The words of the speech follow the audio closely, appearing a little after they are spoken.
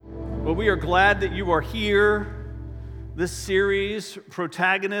Well, we are glad that you are here. This series,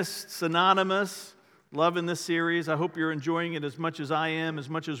 Protagonists Anonymous, loving this series. I hope you're enjoying it as much as I am, as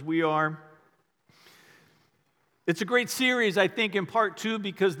much as we are. It's a great series, I think, in part two,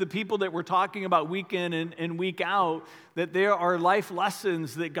 because the people that we're talking about week in and week out, that there are life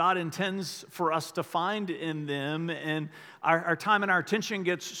lessons that God intends for us to find in them. And our time and our attention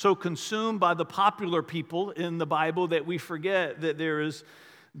gets so consumed by the popular people in the Bible that we forget that there is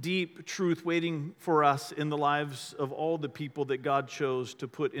deep truth waiting for us in the lives of all the people that God chose to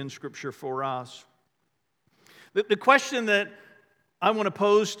put in Scripture for us. The question that I want to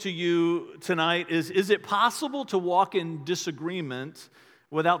pose to you tonight is it possible to walk in disagreement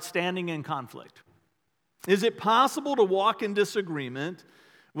without standing in conflict? Is it possible to walk in disagreement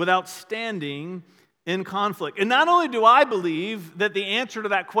without standing in conflict? And not only do I believe that the answer to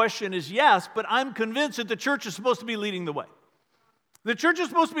that question is yes, but I'm convinced that the church is supposed to be leading the way. The church is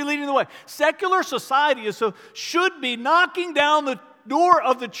supposed to be leading the way. Secular society should be knocking down the door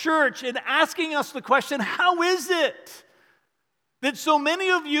of the church and asking us the question, how is it that so many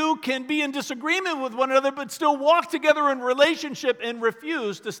of you can be in disagreement with one another but still walk together in relationship and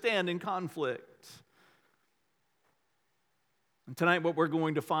refuse to stand in conflict? And tonight what we're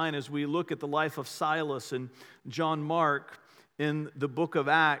going to find as we look at the life of Silas and John Mark in the book of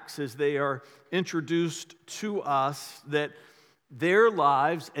Acts, as they are introduced to us, that their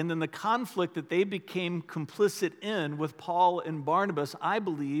lives and then the conflict that they became complicit in with Paul and Barnabas, I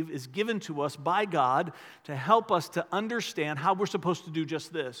believe, is given to us by God to help us to understand how we're supposed to do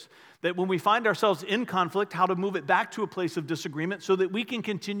just this. That when we find ourselves in conflict, how to move it back to a place of disagreement so that we can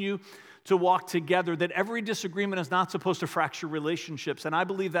continue to walk together, that every disagreement is not supposed to fracture relationships. And I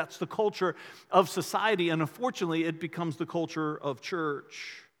believe that's the culture of society, and unfortunately, it becomes the culture of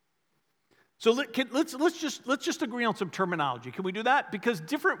church. So let's just agree on some terminology. Can we do that? Because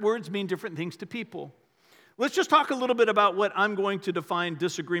different words mean different things to people. Let's just talk a little bit about what I'm going to define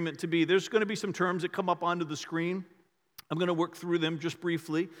disagreement to be. There's going to be some terms that come up onto the screen. I'm going to work through them just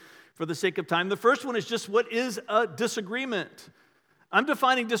briefly for the sake of time. The first one is just, what is a disagreement? I'm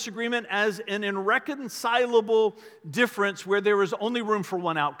defining disagreement as an irreconcilable difference where there is only room for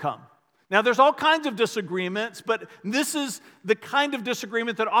one outcome. Now, there's all kinds of disagreements, but this is the kind of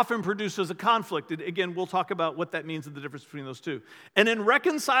disagreement that often produces a conflict. And again, we'll talk about what that means and the difference between those two. An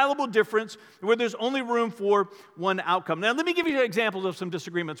irreconcilable difference where there's only room for one outcome. Now, let me give you examples of some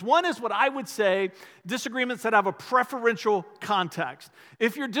disagreements. One is what I would say disagreements that have a preferential context.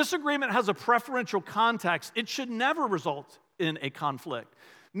 If your disagreement has a preferential context, it should never result in a conflict.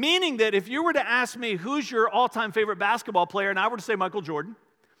 Meaning that if you were to ask me, who's your all-time favorite basketball player, and I were to say Michael Jordan,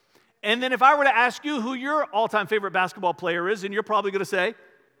 and then if I were to ask you who your all-time favorite basketball player is, and you're probably going to say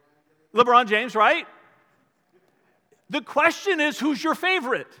LeBron James, right? The question is, who's your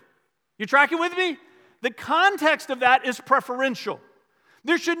favorite? You tracking with me? The context of that is preferential.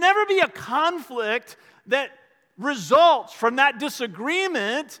 There should never be a conflict that results from that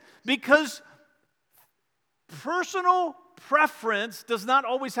disagreement, because personal preference does not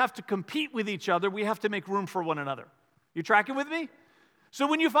always have to compete with each other. We have to make room for one another. You tracking with me? So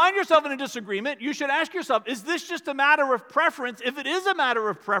when you find yourself in a disagreement, you should ask yourself, is this just a matter of preference? If it is a matter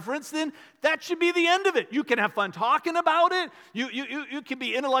of preference, then that should be the end of it. You can have fun talking about it. You can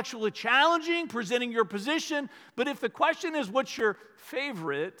be intellectually challenging, presenting your position. But if the question is, what's your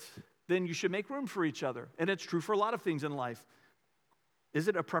favorite, then you should make room for each other. And it's true for a lot of things in life. Is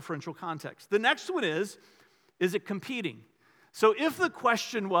it a preferential context? The next one is it competing? So if the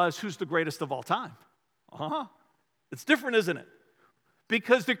question was, who's the greatest of all time? It's different, isn't it?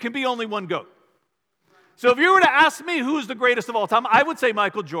 Because there can be only one GOAT. So if you were to ask me who's the greatest of all time, I would say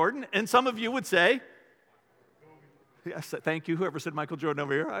Michael Jordan, and some of you would say, yes, thank you, whoever said Michael Jordan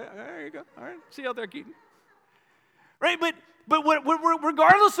over here. There you go. All right, see you out there, Keaton. Right, but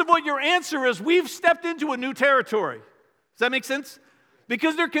regardless of what your answer is, we've stepped into a new territory. Does that make sense?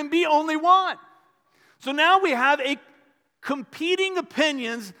 Because there can be only one. So now we have competing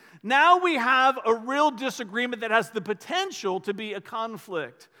opinions. Now we have a real disagreement that has the potential to be a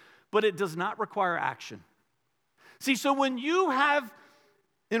conflict, but it does not require action. See, so when you have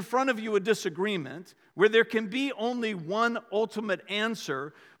in front of you a disagreement where there can be only one ultimate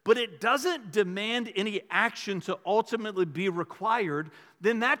answer, but it doesn't demand any action to ultimately be required,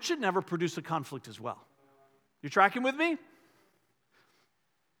 then that should never produce a conflict as well. You tracking with me?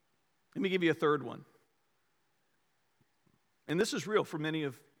 Let me give you a third one. And this is real for many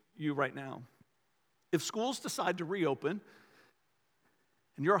of you right now. If schools decide to reopen,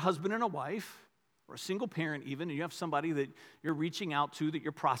 and you're a husband and a wife, or a single parent even, and you have somebody that you're reaching out to, that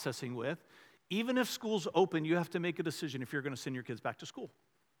you're processing with, even if schools open, you have to make a decision if you're going to send your kids back to school.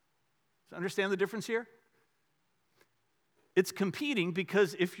 Understand the difference here? It's competing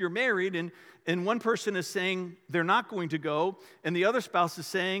because if you're married and one person is saying they're not going to go and the other spouse is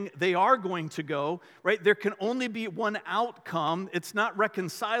saying they are going to go, right? There can only be one outcome. It's not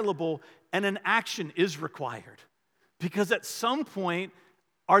reconcilable, and an action is required. Because at some point,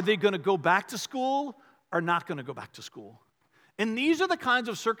 are they going to go back to school or not going to go back to school? And these are the kinds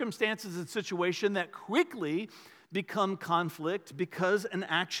of circumstances and situations that quickly become conflict because an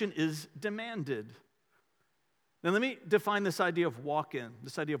action is demanded. Now, let me define this idea of walk-in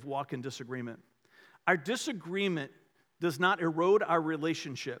disagreement. Our disagreement does not erode our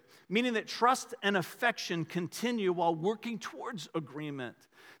relationship, meaning that trust and affection continue while working towards agreement.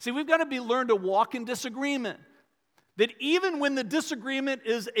 See, we've got to learn to walk in disagreement. That even when the disagreement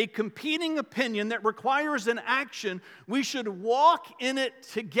is a competing opinion that requires an action, we should walk in it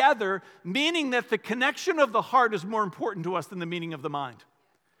together, meaning that the connection of the heart is more important to us than the meaning of the mind.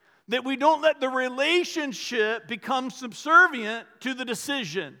 That we don't let the relationship become subservient to the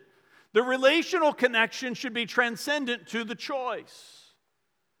decision. The relational connection should be transcendent to the choice.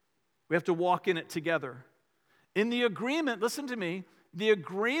 We have to walk in it together. In the agreement, listen to me, the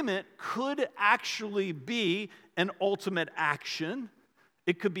agreement could actually be an ultimate action.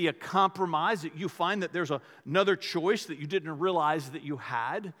 It could be a compromise that you find that there's another choice that you didn't realize that you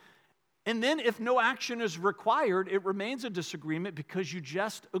had. And then if no action is required, it remains a disagreement because you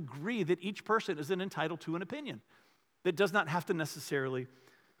just agree that each person is entitled to an opinion that does not have to necessarily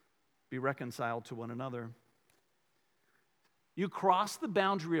be reconciled to one another. You cross the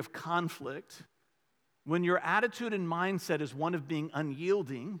boundary of conflict when your attitude and mindset is one of being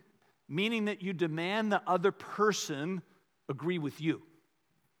unyielding, meaning that you demand the other person agree with you.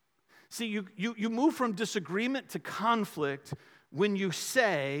 See, you move from disagreement to conflict when you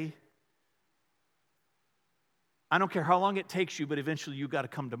say, I don't care how long it takes you, but eventually you've got to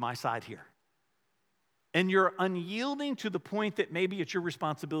come to my side here. And you're unyielding to the point that maybe it's your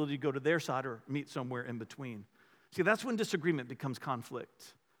responsibility to go to their side or meet somewhere in between. See, that's when disagreement becomes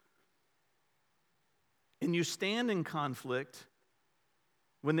conflict. And you stand in conflict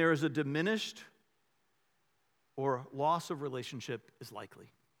when there is a diminished or loss of relationship is likely.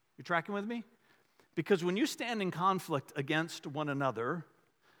 You tracking with me? Because when you stand in conflict against one another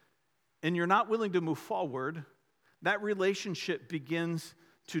and you're not willing to move forward, that relationship begins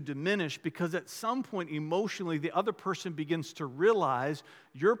to diminish because at some point emotionally the other person begins to realize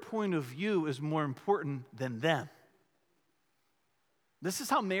your point of view is more important than them. This is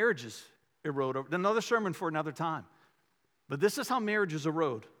how marriages erode. Another sermon for another time. But this is how marriages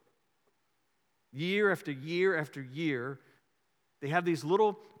erode. Year after year after year, they have these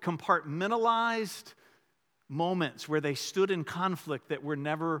little compartmentalized moments where they stood in conflict that were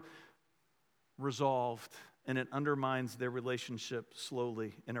never resolved, and it undermines their relationship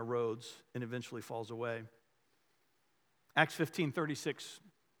slowly and erodes and eventually falls away. Acts 15:36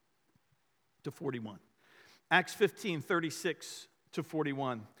 to 41. Acts 15:36 to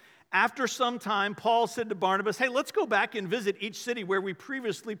 41. After some time, Paul said to Barnabas, hey, let's go back and visit each city where we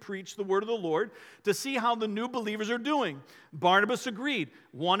previously preached the word of the Lord to see how the new believers are doing. Barnabas agreed,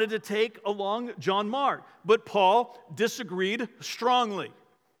 wanted to take along John Mark, but Paul disagreed strongly.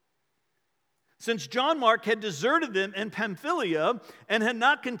 Since John Mark had deserted them in Pamphylia and had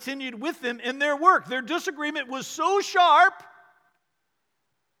not continued with them in their work, their disagreement was so sharp,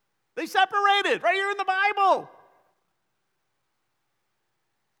 they separated right here in the Bible.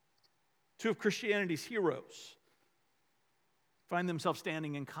 Two of Christianity's heroes find themselves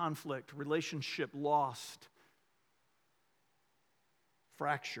standing in conflict, relationship lost,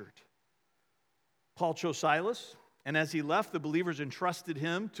 fractured. Paul chose Silas, and as he left, the believers entrusted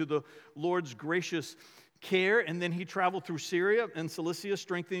him to the Lord's gracious care, and then he traveled through Syria and Cilicia,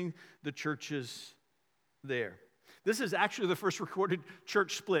 strengthening the churches there. This is actually the first recorded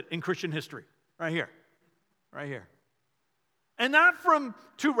church split in Christian history, right here, right here. And not from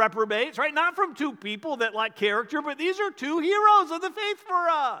two reprobates, right? Not from two people that lack character, but these are two heroes of the faith for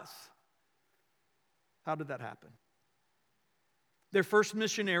us. How did that happen? Their first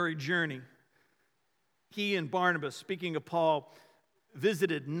missionary journey, he and Barnabas, speaking of Paul,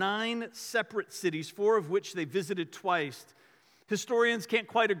 visited 9 separate cities, 4 of which they visited twice. Historians can't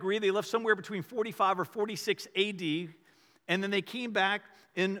quite agree. They left somewhere between 45 or 46 AD, and then they came back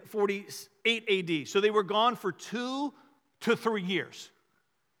in 48 AD. So they were gone for 2 to 3 years,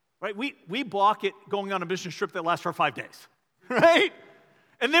 right? We block it going on a mission trip that lasts for 5 days, right?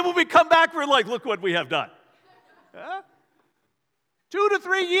 And then when we come back, we're like, look what we have done. 2 to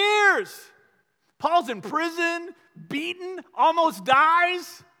 3 years. Paul's in prison, beaten, almost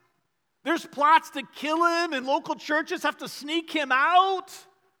dies. There's plots to kill him, and local churches have to sneak him out.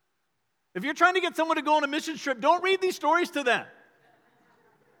 If you're trying to get someone to go on a mission trip, don't read these stories to them.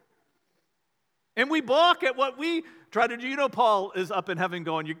 And we balk at what we try to do. You know, Paul is up in heaven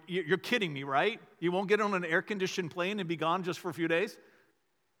going, you're kidding me, right? You won't get on an air-conditioned plane and be gone just for a few days?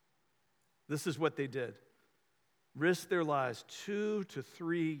 This is what they did. Risked their lives 2 to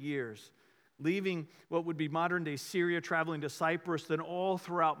 3 years, leaving what would be modern-day Syria, traveling to Cyprus, then all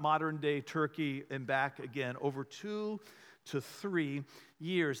throughout modern-day Turkey and back again, over 2 to 3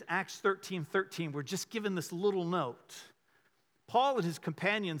 years. Acts 13:13, we're just given this little note. Paul and his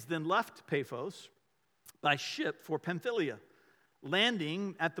companions then left Paphos by ship for Pamphylia,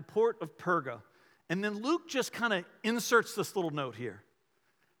 landing at the port of Perga. And then Luke just kind of inserts this little note here.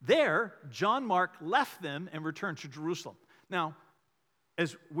 There, John Mark left them and returned to Jerusalem. Now,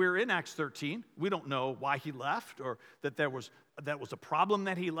 as we're in Acts 13, we don't know why he left or that was a problem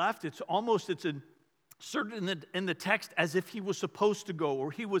that he left. It's inserted in the text as if he was supposed to go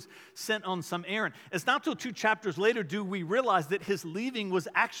or he was sent on some errand. It's not till 2 chapters later do we realize that his leaving was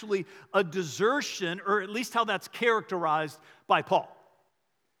actually a desertion, or at least how that's characterized by Paul.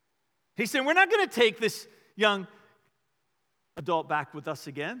 He said, we're not going to take this young adult back with us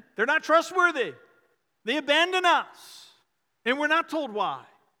again. They're not trustworthy. They abandon us, and we're not told why.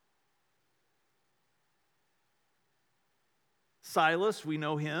 Silas, we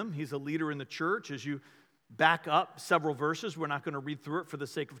know him. He's a leader in the church. As you back up several verses, we're not going to read through it for the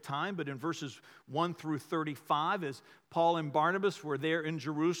sake of time, but in verses 1 through 35, as Paul and Barnabas were there in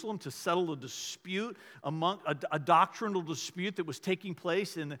Jerusalem to settle a dispute, among a doctrinal dispute that was taking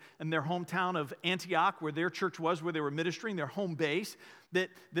place in their hometown of Antioch, where their church was, where they were ministering, their home base, that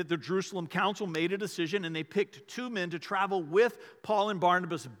the Jerusalem council made a decision, and they picked 2 men to travel with Paul and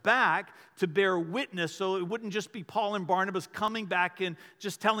Barnabas back to bear witness, so it wouldn't just be Paul and Barnabas coming back and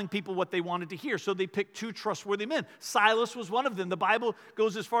just telling people what they wanted to hear. So they picked 2 trustworthy men. Silas was one of them. The Bible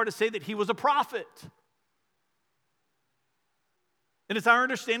goes as far to say that he was a prophet. And it's our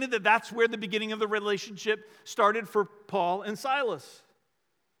understanding that that's where the beginning of the relationship started for Paul and Silas.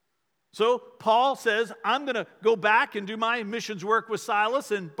 So Paul says, I'm going to go back and do my missions work with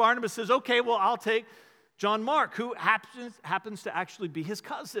Silas. And Barnabas says, okay, well, I'll take John Mark, who happens to actually be his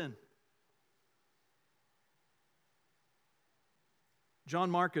cousin. John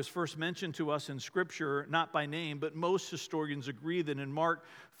Mark is first mentioned to us in Scripture, not by name, but most historians agree that in Mark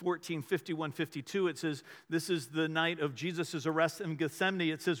 14, 51, 52, it says, this is the night of Jesus' arrest in Gethsemane.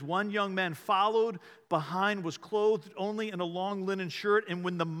 It says, one young man followed behind, was clothed only in a long linen shirt, and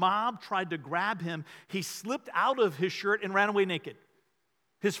when the mob tried to grab him, he slipped out of his shirt and ran away naked.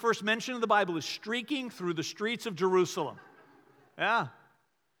 His first mention in the Bible is streaking through the streets of Jerusalem. Yeah.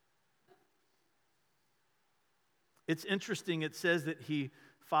 It's interesting, it says that he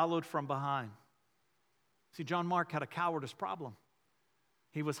followed from behind. See, John Mark had a cowardice problem.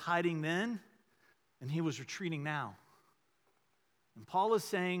 He was hiding then, and he was retreating now. And Paul is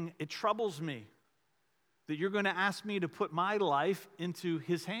saying, it troubles me that you're going to ask me to put my life into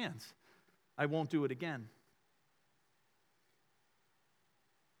his hands. I won't do it again.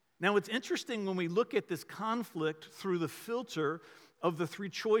 Now, it's interesting when we look at this conflict through the filter of the 3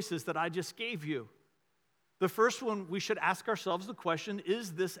 choices that I just gave you. The first one, we should ask ourselves the question,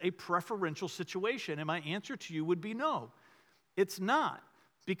 is this a preferential situation? And my answer to you would be no. It's not,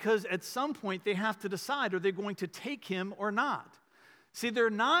 because at some point they have to decide, are they going to take him or not? See, they're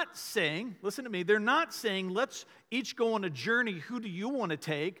not saying, listen to me, they're not saying, let's each go on a journey. Who do you want to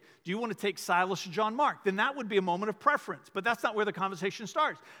take? Do you want to take Silas or John Mark? Then that would be a moment of preference, but that's not where the conversation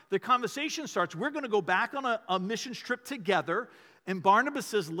starts. The conversation starts, we're going to go back on a missions trip together, and Barnabas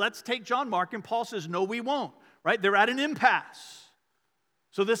says, let's take John Mark, and Paul says, no, we won't, right? They're at an impasse.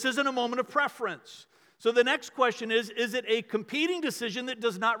 So this isn't a moment of preference. So the next question is it a competing decision that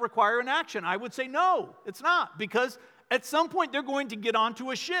does not require an action? I would say no, it's not, because at some point they're going to get onto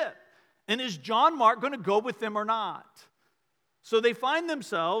a ship. And is John Mark going to go with them or not? So they find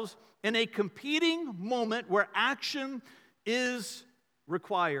themselves in a competing moment where action is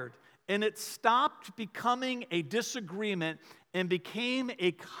required. And it stopped becoming a disagreement and became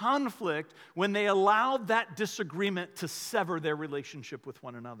a conflict when they allowed that disagreement to sever their relationship with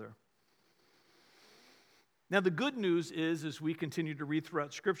one another. Now, the good news is, as we continue to read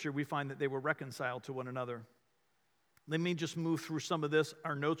throughout Scripture, we find that they were reconciled to one another. Let me just move through some of this.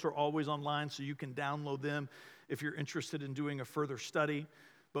 Our notes are always online, so you can download them if you're interested in doing a further study.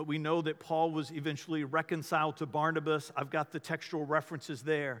 But we know that Paul was eventually reconciled to Barnabas. I've got the textual references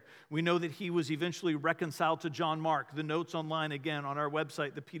there. We know that he was eventually reconciled to John Mark. The notes online, again, on our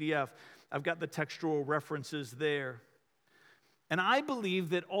website, the PDF. I've got the textual references there. And I believe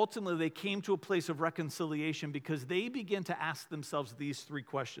that ultimately they came to a place of reconciliation because they began to ask themselves these three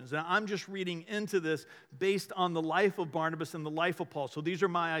questions. Now, I'm just reading into this based on the life of Barnabas and the life of Paul. So these are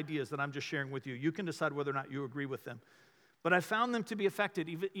my ideas that I'm just sharing with you. You can decide whether or not you agree with them. But I found them to be effective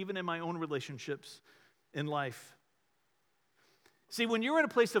even in my own relationships in life. See, when you're in a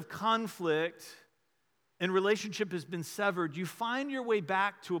place of conflict and relationship has been severed, you find your way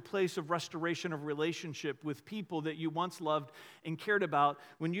back to a place of restoration of relationship with people that you once loved and cared about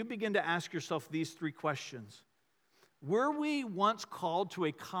when you begin to ask yourself these three questions. Were we once called to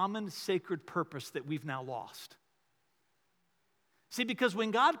a common sacred purpose that we've now lost? See, because when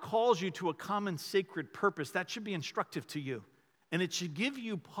God calls you to a common sacred purpose, that should be instructive to you. And it should give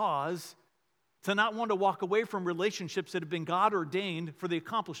you pause to not want to walk away from relationships that have been God ordained for the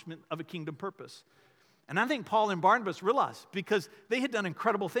accomplishment of a kingdom purpose. And I think Paul and Barnabas realized, because they had done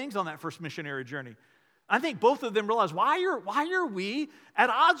incredible things on that first missionary journey. I think both of them realized, why are we at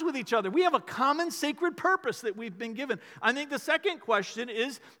odds with each other? We have a common sacred purpose that we've been given. I think the second question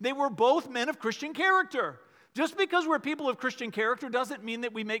is they were both men of Christian character. Just because we're people of Christian character doesn't mean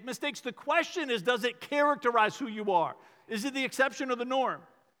that we make mistakes. The question is, does it characterize who you are? Is it the exception or the norm?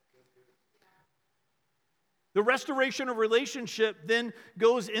 The restoration of relationship then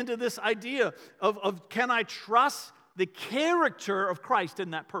goes into this idea of can I trust the character of Christ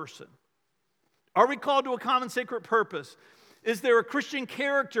in that person? Are we called to a common sacred purpose? Is there a Christian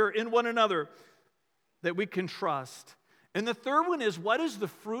character in one another that we can trust? And the third one is, what is the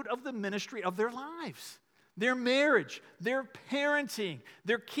fruit of the ministry of their lives? Their marriage, their parenting,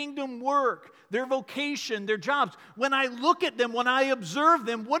 their kingdom work, their vocation, their jobs. When I look at them, when I observe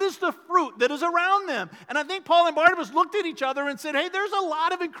them, what is the fruit that is around them? And I think Paul and Barnabas looked at each other and said, hey, there's a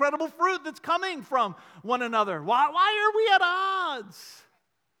lot of incredible fruit that's coming from one another. Why are we at odds?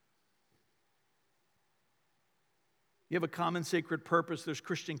 You have a common sacred purpose. There's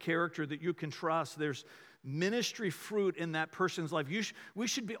Christian character that you can trust. There's ministry fruit in that person's life. We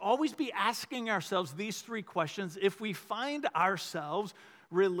should always be asking ourselves these three questions if we find ourselves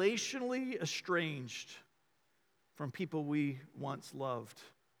relationally estranged from people we once loved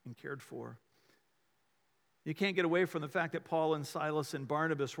and cared for. You can't get away from the fact that Paul and Silas and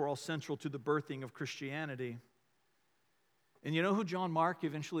Barnabas were all central to the birthing of Christianity. And you know who John Mark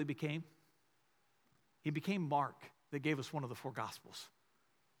eventually became? He became Mark that gave us one of the four Gospels.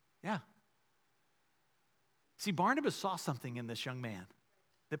 Yeah. See, Barnabas saw something in this young man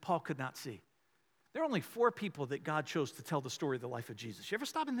that Paul could not see. There are only four people that God chose to tell the story of the life of Jesus. You ever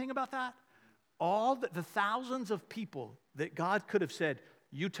stop and think about that? All the thousands of people that God could have said,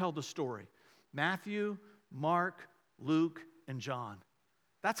 you tell the story. Matthew, Mark, Luke, and John.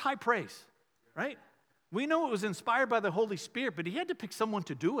 That's high praise, right? We know it was inspired by the Holy Spirit, but he had to pick someone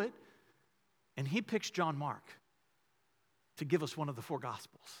to do it. And he picks John Mark to give us one of the four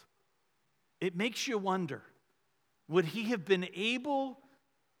Gospels. It makes you wonder, would he have been able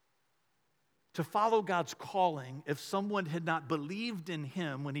to follow God's calling if someone had not believed in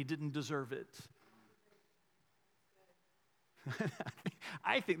him when he didn't deserve it?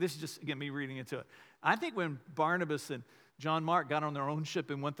 I think this is just, again, me reading into it. I think when Barnabas and John Mark got on their own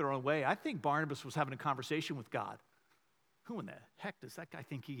ship and went their own way, I think Barnabas was having a conversation with God. Who in the heck does that guy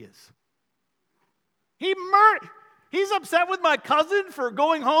think he is? He's upset with my cousin for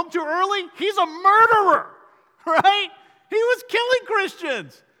going home too early. He's a murderer, right? He was killing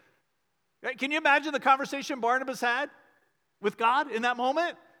Christians. Right? Can you imagine the conversation Barnabas had with God in that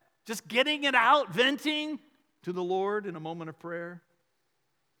moment? Just getting it out, venting to the Lord in a moment of prayer.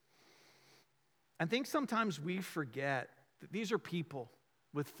 I think sometimes we forget that these are people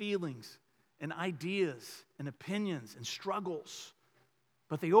with feelings and ideas and opinions and struggles,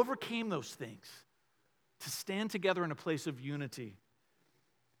 but they overcame those things to stand together in a place of unity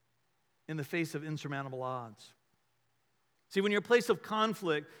in the face of insurmountable odds. See, when you're in a place of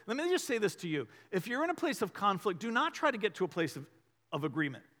conflict, let me just say this to you. If you're in a place of conflict, do not try to get to a place of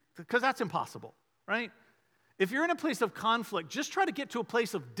agreement, because that's impossible, right? If you're in a place of conflict, just try to get to a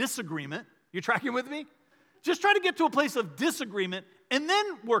place of disagreement. You tracking with me? Just try to get to a place of disagreement and then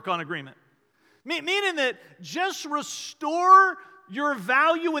work on agreement. Meaning that just restore your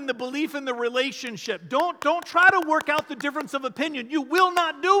value in the belief in the relationship. Don't try to work out the difference of opinion. You will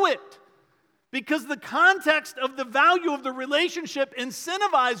not do it. Because the context of the value of the relationship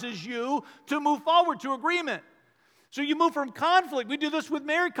incentivizes you to move forward to agreement. So you move from conflict. We do this with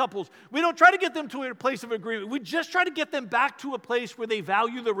married couples. We don't try to get them to a place of agreement. We just try to get them back to a place where they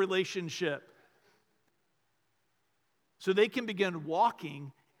value the relationship, so they can begin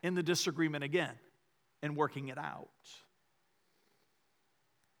walking in the disagreement again and working it out.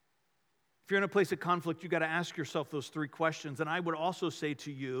 If you're in a place of conflict, you've got to ask yourself those three questions. And I would also say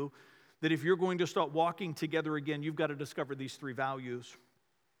to you that if you're going to start walking together again, you've got to discover these three values.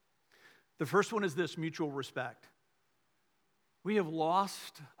 The first one is this: mutual respect. We have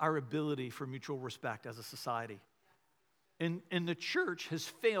lost our ability for mutual respect as a society. And the church has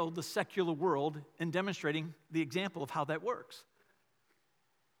failed the secular world in demonstrating the example of how that works.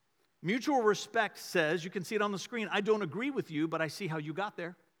 Mutual respect says, you can see it on the screen, I don't agree with you, but I see how you got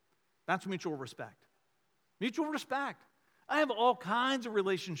there. That's mutual respect. Mutual respect. I have all kinds of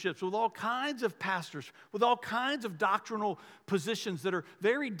relationships with all kinds of pastors, with all kinds of doctrinal positions that are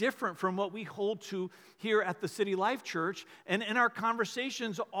very different from what we hold to here at the City Life Church. And in our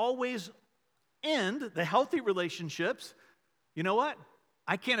conversations always end, the healthy relationships, you know what?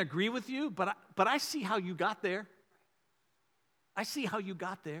 I can't agree with you, but I see how you got there. I see how you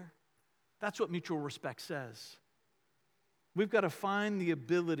got there. That's what mutual respect says. We've got to find the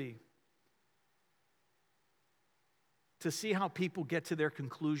ability to see how people get to their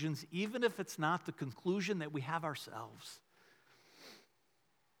conclusions, even if it's not the conclusion that we have ourselves.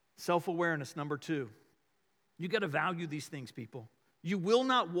 Self-awareness, number 2. You got to value these things, people. You will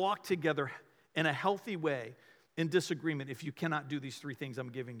not walk together in a healthy way in disagreement if you cannot do these three things I'm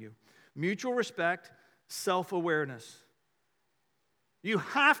giving you. Mutual respect, self-awareness. You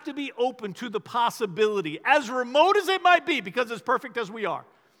have to be open to the possibility, as remote as it might be, because as perfect as we are,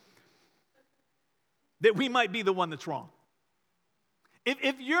 that we might be the one that's wrong.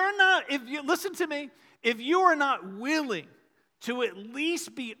 Listen to me, if you are not willing to at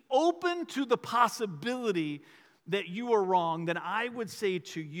least be open to the possibility that you are wrong, then I would say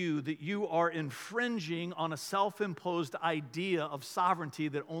to you that you are infringing on a self-imposed idea of sovereignty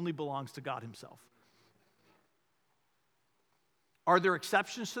that only belongs to God Himself. Are there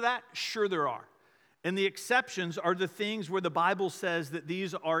exceptions to that? Sure there are. And the exceptions are the things where the Bible says that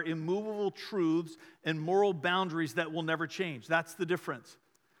these are immovable truths and moral boundaries that will never change. That's the difference.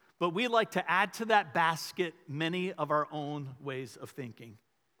 But we like to add to that basket many of our own ways of thinking.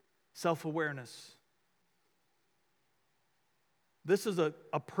 Self-awareness. This is a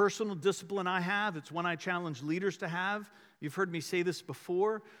personal discipline I have. It's one I challenge leaders to have. You've heard me say this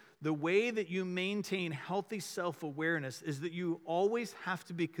before. The way that you maintain healthy self-awareness is that you always have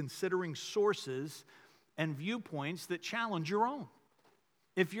to be considering sources and viewpoints that challenge your own.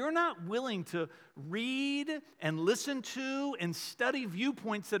 If you're not willing to read and listen to and study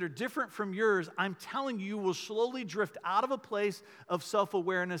viewpoints that are different from yours, I'm telling you, you will slowly drift out of a place of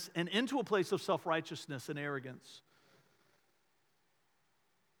self-awareness and into a place of self-righteousness and arrogance.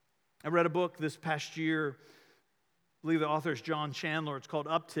 I read a book this past year. I believe the author is John Chandler. It's called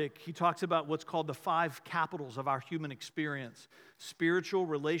Uptick. He talks about what's called the 5 capitals of our human experience: spiritual,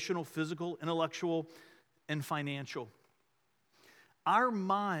 relational, physical, intellectual, and financial. Our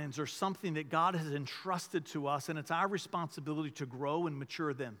minds are something that God has entrusted to us, and it's our responsibility to grow and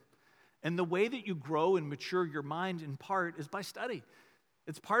mature them. And the way that you grow and mature your mind in part is by study.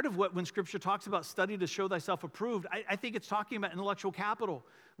 It's part of what, when Scripture talks about study to show thyself approved, I think it's talking about intellectual capital.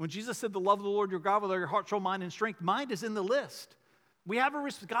 When Jesus said, the love of the Lord your God with all your heart, soul, mind, and strength, mind is in the list.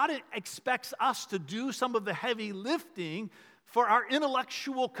 God expects us to do some of the heavy lifting for our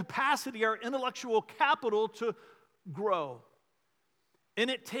intellectual capacity, our intellectual capital to grow. And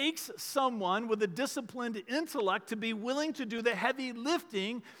it takes someone with a disciplined intellect to be willing to do the heavy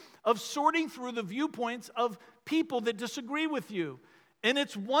lifting of sorting through the viewpoints of people that disagree with you. And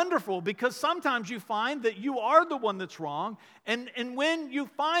it's wonderful because sometimes you find that you are the one that's wrong. And when you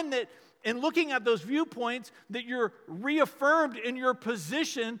find that in looking at those viewpoints that you're reaffirmed in your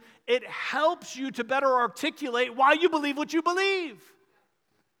position, it helps you to better articulate why you believe what you believe.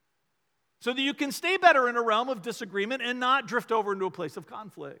 So that you can stay better in a realm of disagreement and not drift over into a place of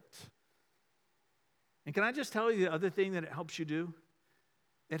conflict. And can I just tell you the other thing that it helps you do?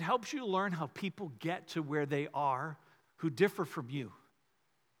 It helps you learn how people get to where they are who differ from you.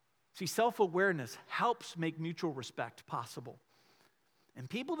 See, self-awareness helps make mutual respect possible. And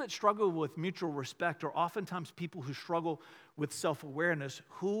people that struggle with mutual respect are oftentimes people who struggle with self-awareness,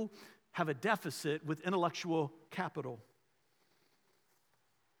 who have a deficit with intellectual capital.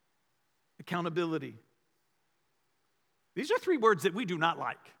 Accountability. These are 3 words that we do not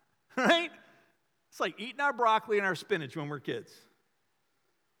like, right? It's like eating our broccoli and our spinach when we're kids.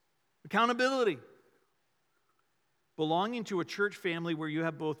 Accountability. Belonging to a church family where you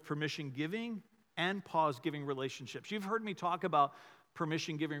have both permission-giving and pause-giving relationships. You've heard me talk about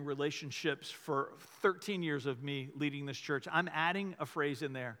permission-giving relationships for 13 years of me leading this church. I'm adding a phrase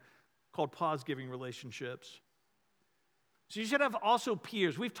in there called pause-giving relationships. So you should have also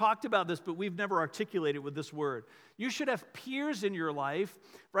peers. We've talked about this, but we've never articulated with this word. You should have peers in your life,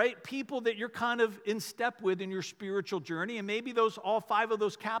 right? People that you're kind of in step with in your spiritual journey. And maybe all 5 of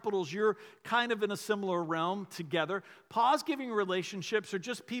those capitals, you're kind of in a similar realm together. Pause-giving relationships are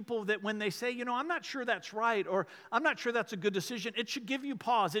just people that when they say, I'm not sure that's right, or I'm not sure that's a good decision, it should give you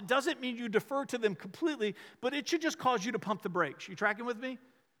pause. It doesn't mean you defer to them completely, but it should just cause you to pump the brakes. You tracking with me?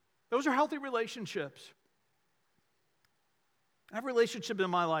 Those are healthy relationships. I have relationships in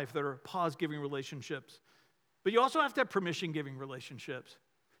my life that are pause-giving relationships. But you also have to have permission-giving relationships.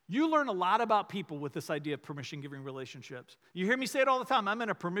 You learn a lot about people with this idea of permission-giving relationships. You hear me say it all the time. I'm in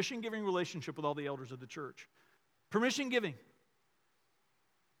a permission-giving relationship with all the elders of the church. Permission-giving.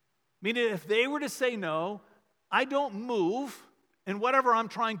 Meaning if they were to say no, I don't move in whatever I'm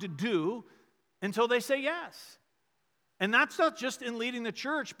trying to do until they say yes. And that's not just in leading the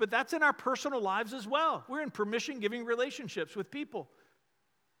church, but that's in our personal lives as well. We're in permission-giving relationships with people.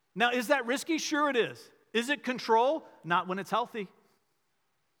 Now, is that risky? Sure it is. Is it control? Not when it's healthy.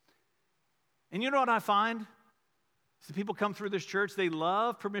 And you know what I find? So people come through this church, they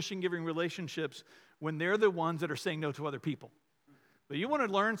love permission-giving relationships when they're the ones that are saying no to other people. But you want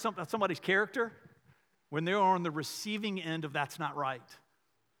to learn somebody's character? When they're on the receiving end of that's not right.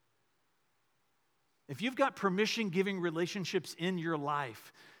 If you've got permission-giving relationships in your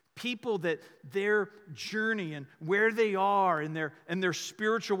life, people that their journey and where they are in their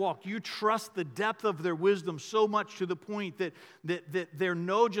spiritual walk, you trust the depth of their wisdom so much to the point that their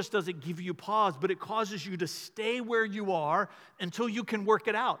no just doesn't give you pause, but it causes you to stay where you are until you can work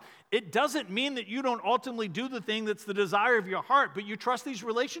it out. It doesn't mean that you don't ultimately do the thing that's the desire of your heart, but you trust these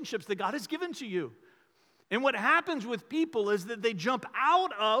relationships that God has given to you. And what happens with people is that they jump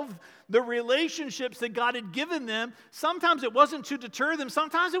out of the relationships that God had given them. Sometimes it wasn't to deter them.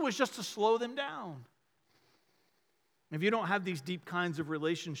 Sometimes it was just to slow them down. If you don't have these deep kinds of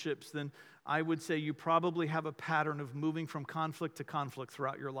relationships, then I would say you probably have a pattern of moving from conflict to conflict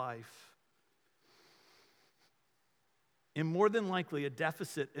throughout your life. And more than likely, a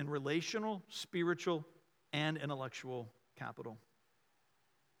deficit in relational, spiritual, and intellectual capital.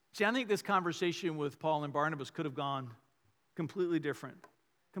 See, I think this conversation with Paul and Barnabas could have gone completely different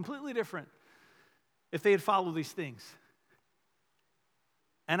if they had followed these things.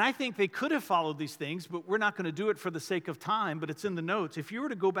 And I think they could have followed these things, but we're not going to do it for the sake of time, but it's in the notes. If you were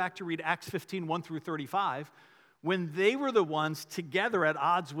to go back to read Acts 15, 1 through 35, when they were the ones together at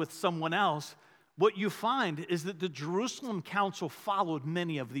odds with someone else, what you find is that the Jerusalem council followed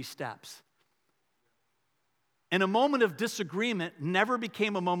many of these steps. And a moment of disagreement never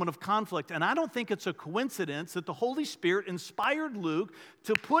became a moment of conflict. And I don't think it's a coincidence that the Holy Spirit inspired Luke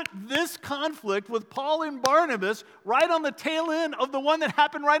to put this conflict with Paul and Barnabas right on the tail end of the one that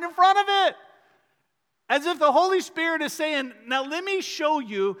happened right in front of it. As if the Holy Spirit is saying, now let me show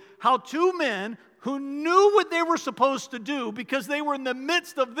you how 2 men who knew what they were supposed to do because they were in the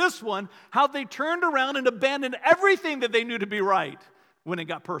midst of this one, how they turned around and abandoned everything that they knew to be right when it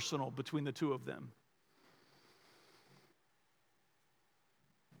got personal between the 2 of them.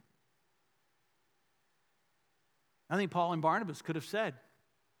 I think Paul and Barnabas could have said,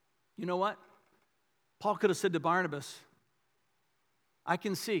 you know what? Paul could have said to Barnabas, I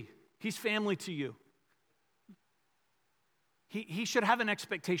can see, he's family to you. He should have an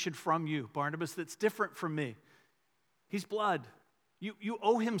expectation from you, Barnabas, that's different from me. He's blood. You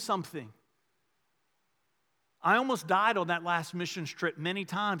owe him something. I almost died on that last mission trip many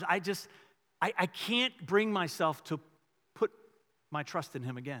times. I can't bring myself to put my trust in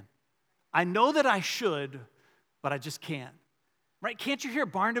him again. I know that I should, but I just can't. Right? Can't you hear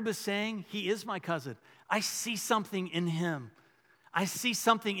Barnabas saying, he is my cousin. I see something in him. I see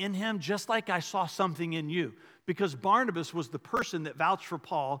something in him just like I saw something in you. Because Barnabas was the person that vouched for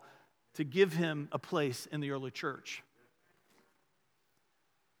Paul to give him a place in the early church.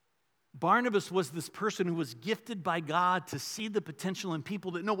 Barnabas was this person who was gifted by God to see the potential in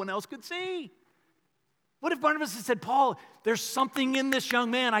people that no one else could see. What if Barnabas had said, Paul, there's something in this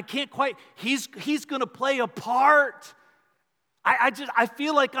young man. I can't quite, he's going to play a part. I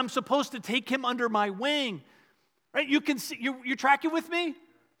feel like I'm supposed to take him under my wing. Right? You can see, you're tracking with me?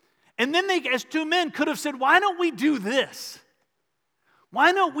 And then they, as 2 men, could have said, why don't we do this?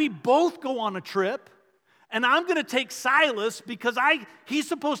 Why don't we both go on a trip? And I'm going to take Silas because he's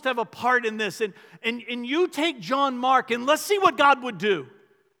supposed to have a part in this. And you take John Mark and let's see what God would do.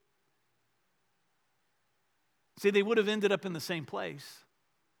 See, they would have ended up in the same place,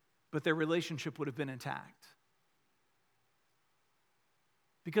 but their relationship would have been intact.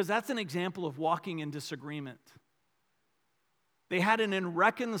 Because that's an example of walking in disagreement. They had an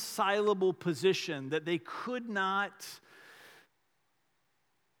irreconcilable position that they could not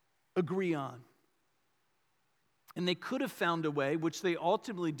agree on. And they could have found a way, which they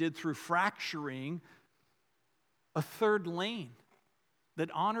ultimately did through fracturing a third lane that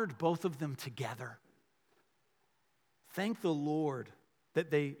honored both of them together. Thank the Lord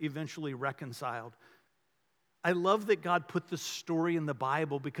that they eventually reconciled. I love that God put this story in the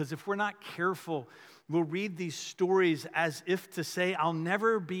Bible, because if we're not careful, we'll read these stories as if to say, I'll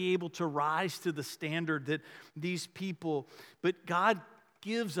never be able to rise to the standard that these people, but God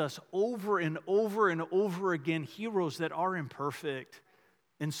gives us over and over and over again heroes that are imperfect,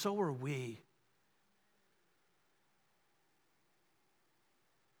 and so are we.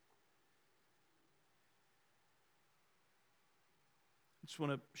 I just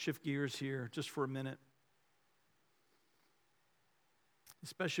want to shift gears here just for a minute,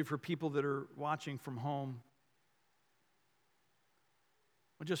 especially for people that are watching from home.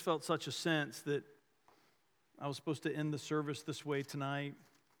 I just felt such a sense that I was supposed to end the service this way tonight.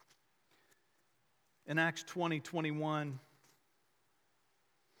 In Acts 20:21,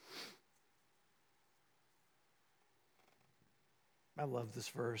 I love this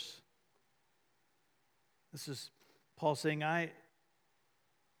verse. This is Paul saying, I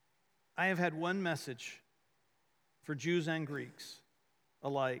have had one message for Jews and Greeks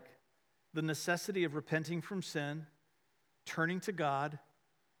alike: the necessity of repenting from sin, turning to God,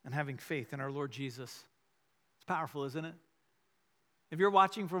 and having faith in our Lord Jesus. It's powerful, isn't it? If you're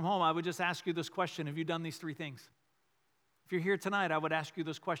watching from home, I would just ask you this question: have you done these three things? If you're here tonight, I would ask you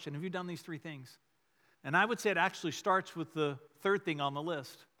this question: have you done these three things? And I would say it actually starts with the third thing on the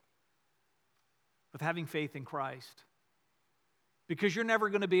list, with having faith in Christ. Because you're never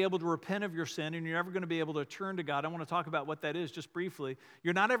going to be able to repent of your sin, and you're never going to be able to turn to God. I want to talk about what that is just briefly.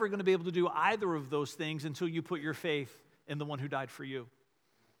 You're not ever going to be able to do either of those things until you put your faith in the one who died for you.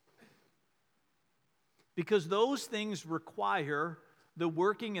 Because those things require the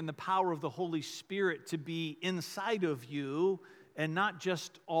working and the power of the Holy Spirit to be inside of you and not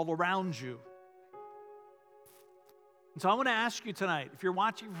just all around you. And so I want to ask you tonight, if you're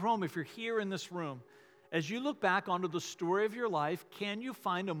watching from home, if you're here in this room, as you look back onto the story of your life, can you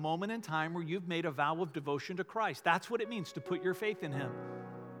find a moment in time where you've made a vow of devotion to Christ? That's what it means to put your faith in Him.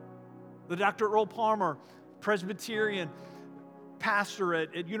 The Dr. Earl Palmer, Presbyterian pastor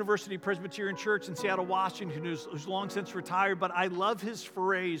at University Presbyterian Church in Seattle, Washington, who's long since retired, but I love his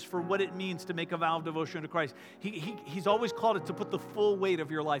phrase for what it means to make a vow of devotion to Christ. He's always called it to put the full weight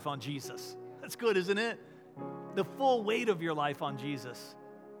of your life on Jesus. That's good, isn't it? The full weight of your life on Jesus.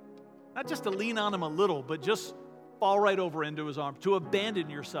 Not just to lean on Him a little, but just fall right over into His arms, to abandon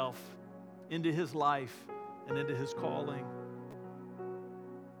yourself into His life and into His calling.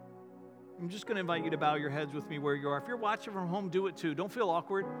 I'm just going to invite you to bow your heads with me where you are. If you're watching from home, do it too. Don't feel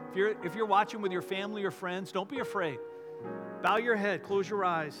awkward. If you're watching with your family or friends, don't be afraid. Bow your head, close your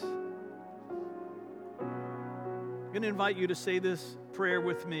eyes. I'm going to invite you to say this prayer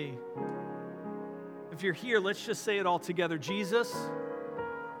with me. If you're here, let's just say it all together. Jesus,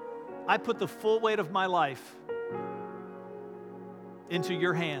 I put the full weight of my life into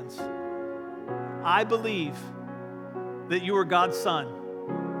your hands. I believe that you are God's Son.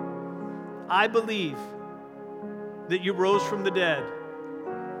 I believe that you rose from the dead.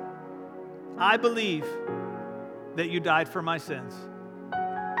 I believe that you died for my sins.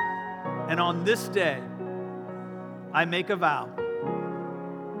 And on this day, I make a vow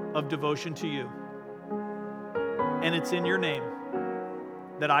of devotion to you. And it's in your name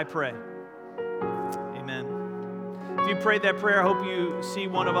that I pray. Amen. If you prayed that prayer, I hope you see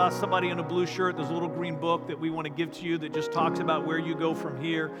one of us, somebody in a blue shirt. There's a little green book that we want to give to you that just talks about where you go from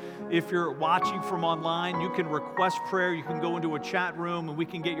here. If you're watching from online, you can request prayer. You can go into a chat room and we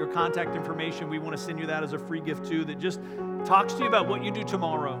can get your contact information. We want to send you that as a free gift too, that just talks to you about what you do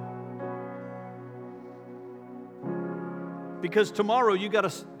tomorrow. Because tomorrow you got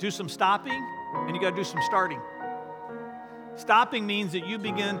to do some stopping and you got to do some starting. Stopping means that you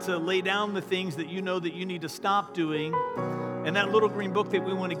begin to lay down the things that you know that you need to stop doing. And that little green book that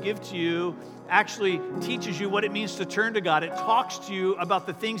we want to give to you actually teaches you what it means to turn to God. It talks to you about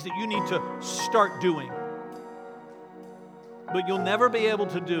the things that you need to start doing. But you'll never be able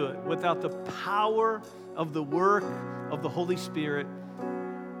to do it without the power of the work of the Holy Spirit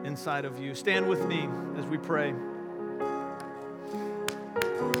inside of you. Stand with me as we pray.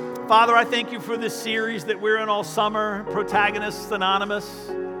 Father, I thank you for this series that we're in all summer, Protagonists Anonymous.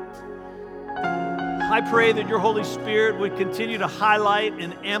 I pray that your Holy Spirit would continue to highlight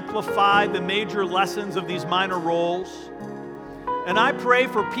and amplify the major lessons of these minor roles. And I pray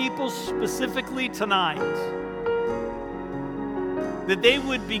for people specifically tonight that they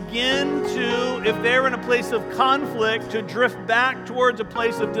would begin to, if they're in a place of conflict, to drift back towards a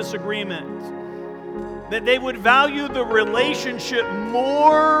place of disagreement. That they would value the relationship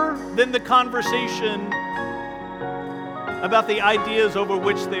more than the conversation about the ideas over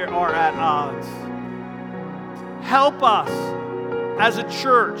which they are at odds. Help us as a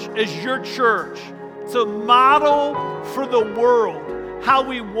church, as your church, to model for the world how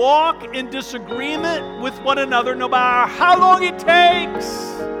we walk in disagreement with one another, no matter how long it takes.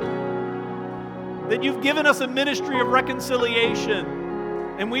 That you've given us a ministry of reconciliation.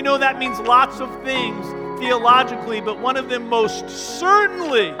 And we know that means lots of things theologically, but one of them most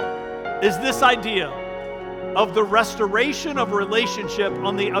certainly is this idea of the restoration of relationship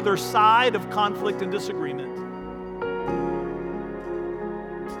on the other side of conflict and disagreement.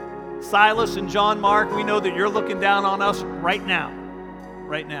 Silas and John Mark, we know that you're looking down on us right now.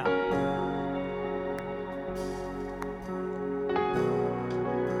 Right now.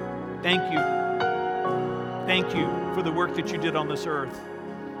 Thank you. Thank you for the work that you did on this earth.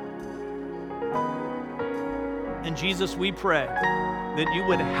 And Jesus, we pray that you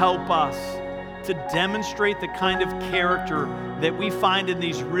would help us to demonstrate the kind of character that we find in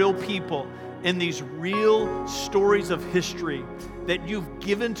these real people, in these real stories of history that you've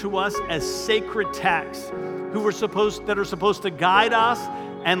given to us as sacred texts that are supposed to guide us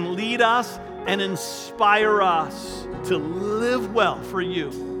and lead us and inspire us to live well for you.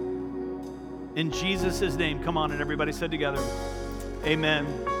 In Jesus' name, come on, and everybody said together, amen.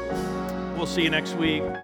 We'll see you next week.